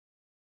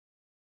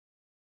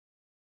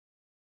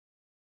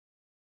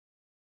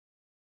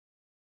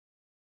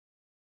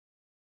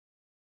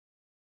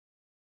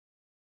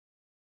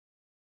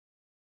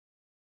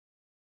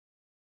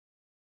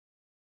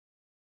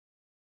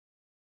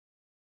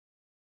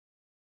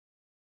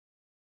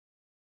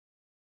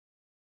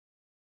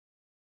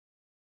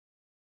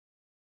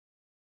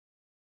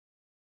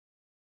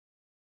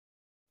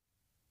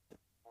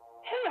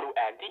Hello,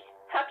 Andy.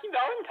 Happy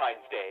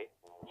Valentine's Day.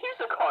 Here's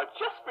a card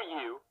just for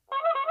you.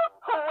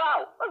 Oh,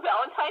 wow. A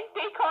Valentine's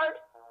Day card?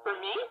 For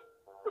me?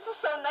 This is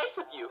so nice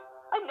of you.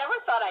 I never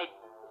thought I'd...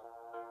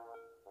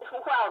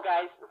 Wow,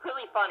 guys.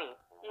 Really funny.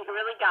 You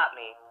really got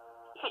me.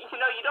 You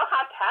know, you don't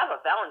have to have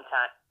a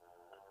Valentine.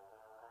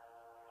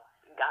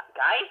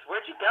 Guys,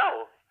 where'd you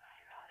go?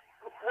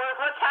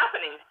 What's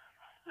happening?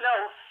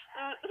 No,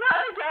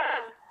 not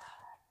again.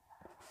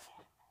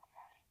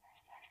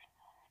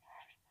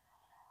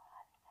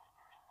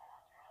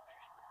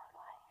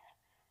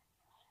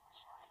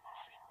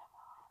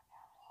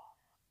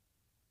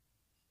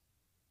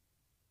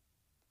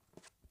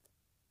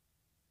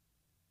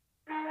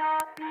 Do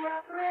not be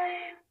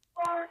afraid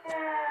or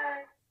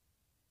sad.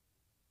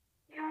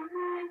 You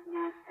might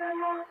miss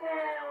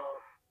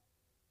yourself.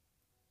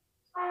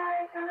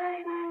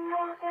 Isolating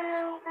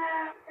yourself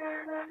after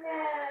the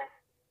death.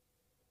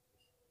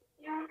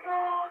 You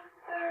don't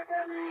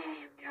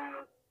certainly do.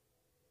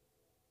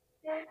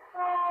 It's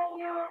all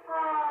your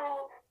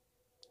fault.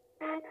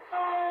 It's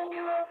all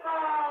your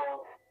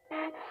fault.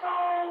 It's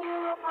all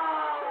your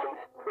fault.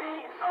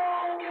 It's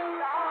all your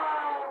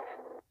fault.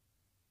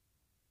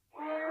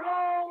 We're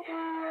all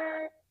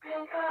here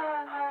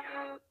because of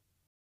you.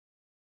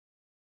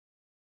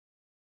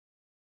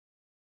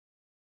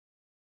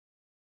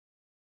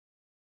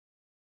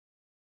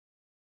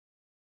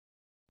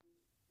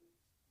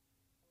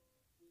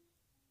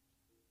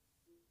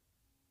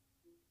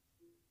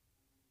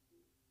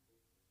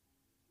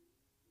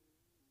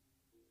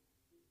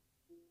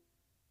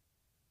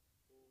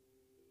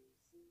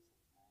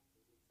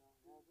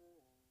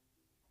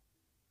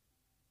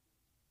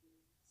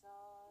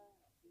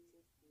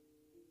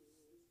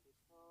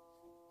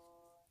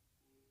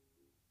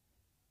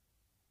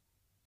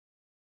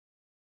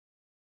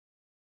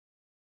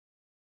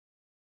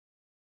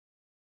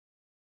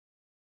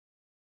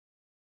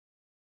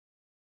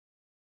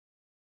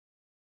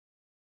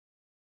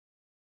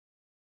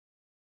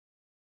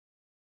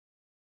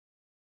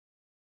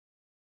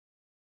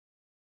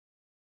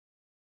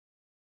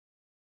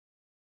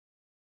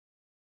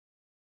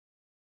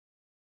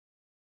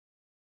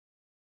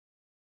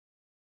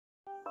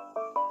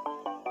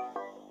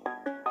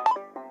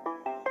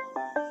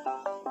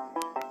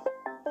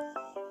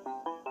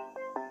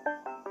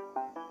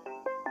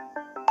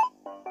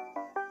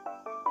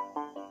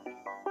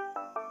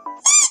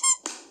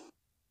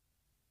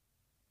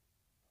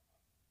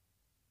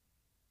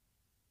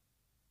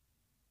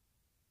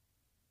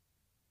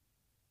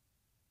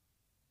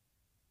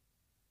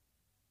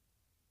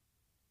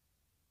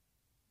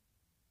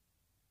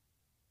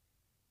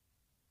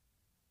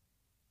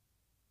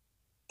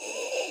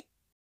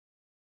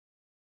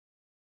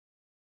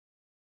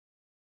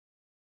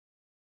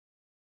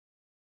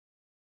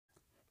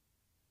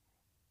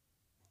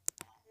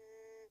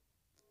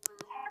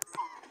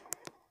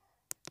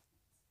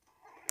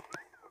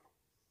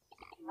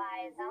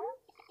 Weisel,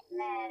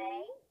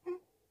 Mary,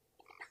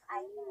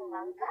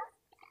 Ayumanka,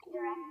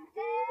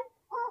 directed.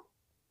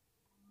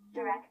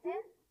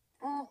 Directed.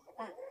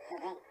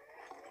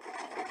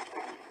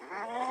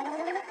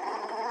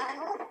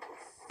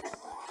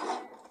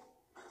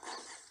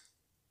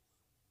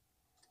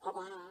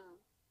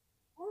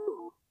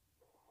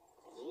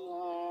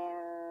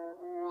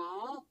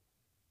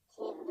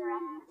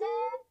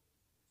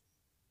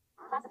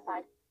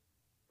 Classified.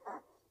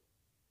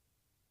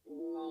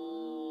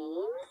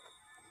 Name.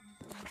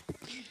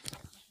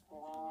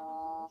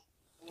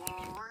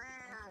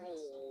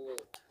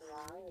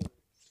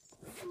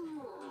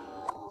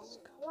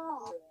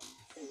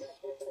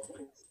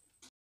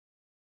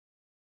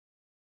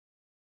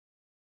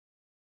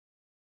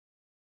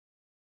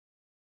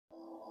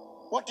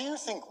 What do you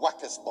think,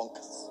 Wackus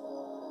Bonkus?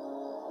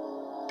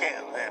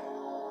 Kill him.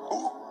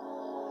 Who?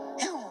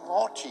 You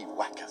naughty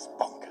Wackus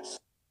Bonkus.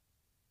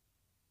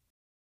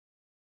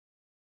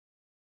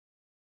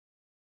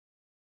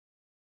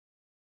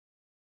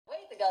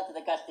 Way to go to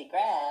the Krusty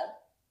Krab.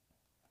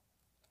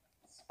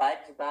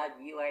 SpongeBob,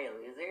 you are a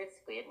loser,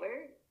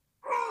 Squidward.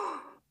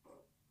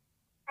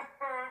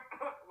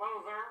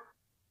 Loser.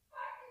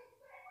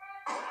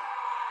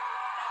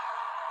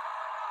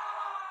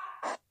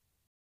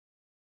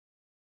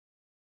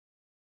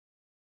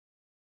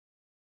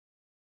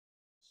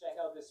 Check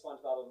out this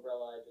SpongeBob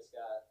umbrella I just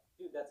got.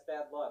 Dude, that's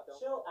bad luck.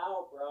 Chill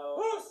out, bro.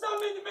 Who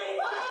summoned me?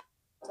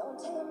 Don't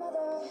tell your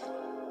mother,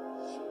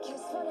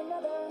 kiss one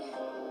another,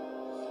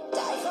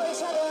 die for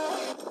each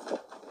other.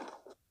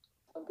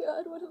 Oh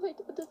God, what have I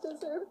done to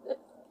deserve this?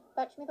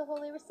 Fetch me the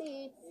holy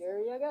receipts. Here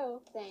you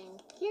go.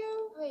 Thank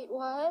you. Wait,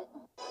 what?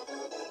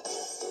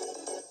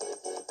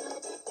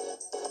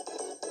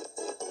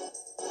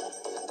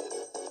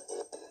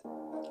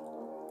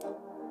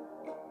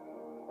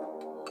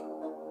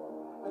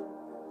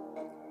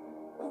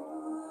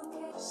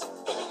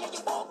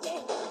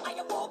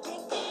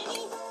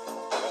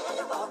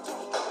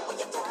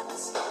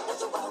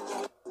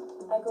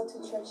 I go to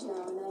church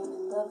now and I'm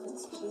in love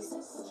with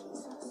Jesus.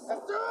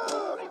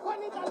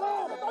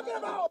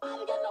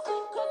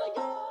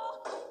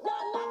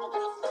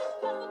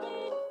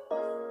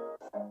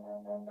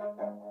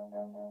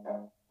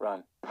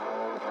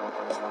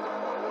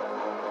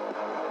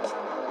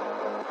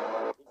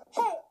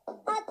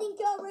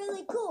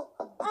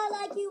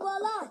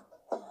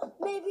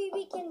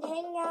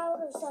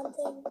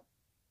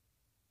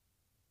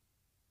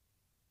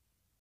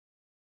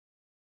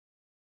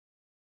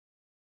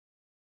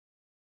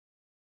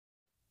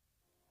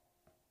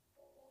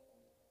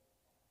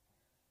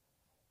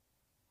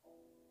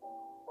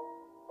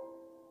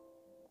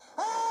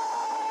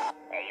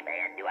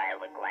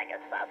 look like a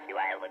sauce? Do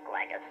I look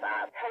like a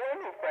sauce? Hello,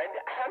 new friend.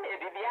 I'm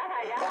Indy the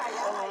Happy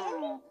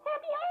holidays!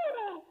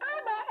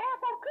 I'm an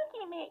apple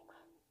cookie mix.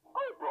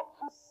 I brought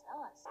some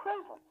Sauce.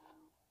 presents.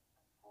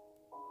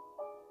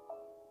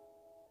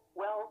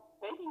 Well,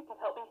 maybe you can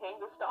help me hang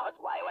the stars.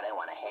 Why would I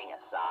want to hang a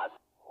sauce?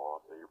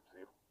 Oh, say your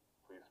piece.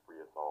 Please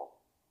free us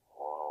all.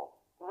 Wow.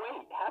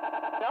 Wait,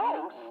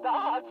 no,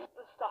 stars.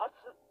 The stars.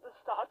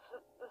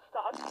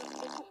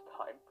 It's just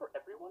time for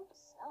everyone's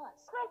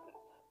Sauce.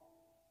 presents.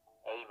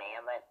 Hey,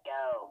 man, let's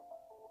go.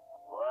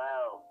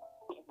 Whoa.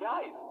 Hey,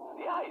 guys,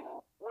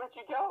 where'd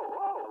you go?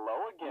 Whoa. Hello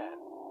again.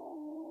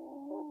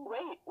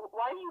 Wait,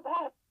 why are you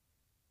back?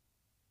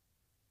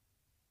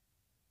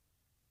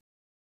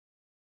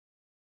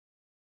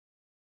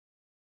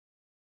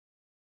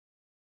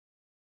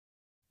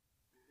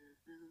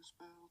 If you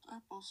spelled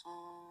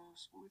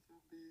applesauce with a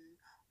B,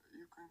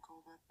 you can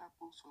call that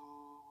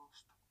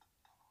applesauce.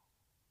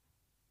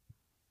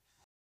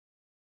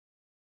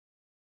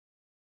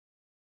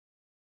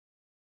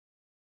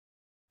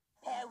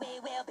 Here we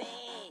will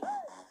be.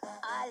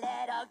 A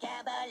little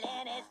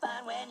gambling is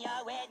fun when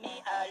you're with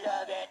me. I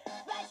love it.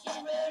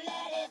 Russian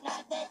roulette is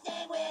not the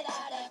same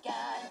without a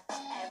gun.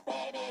 And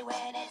baby,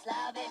 when it's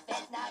love, if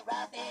it's not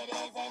rough, it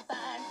isn't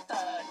fun.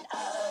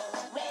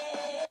 Oh,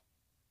 wait.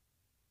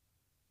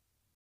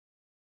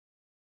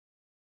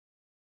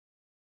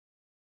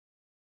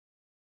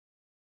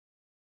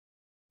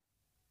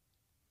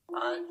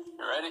 Alright,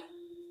 you ready?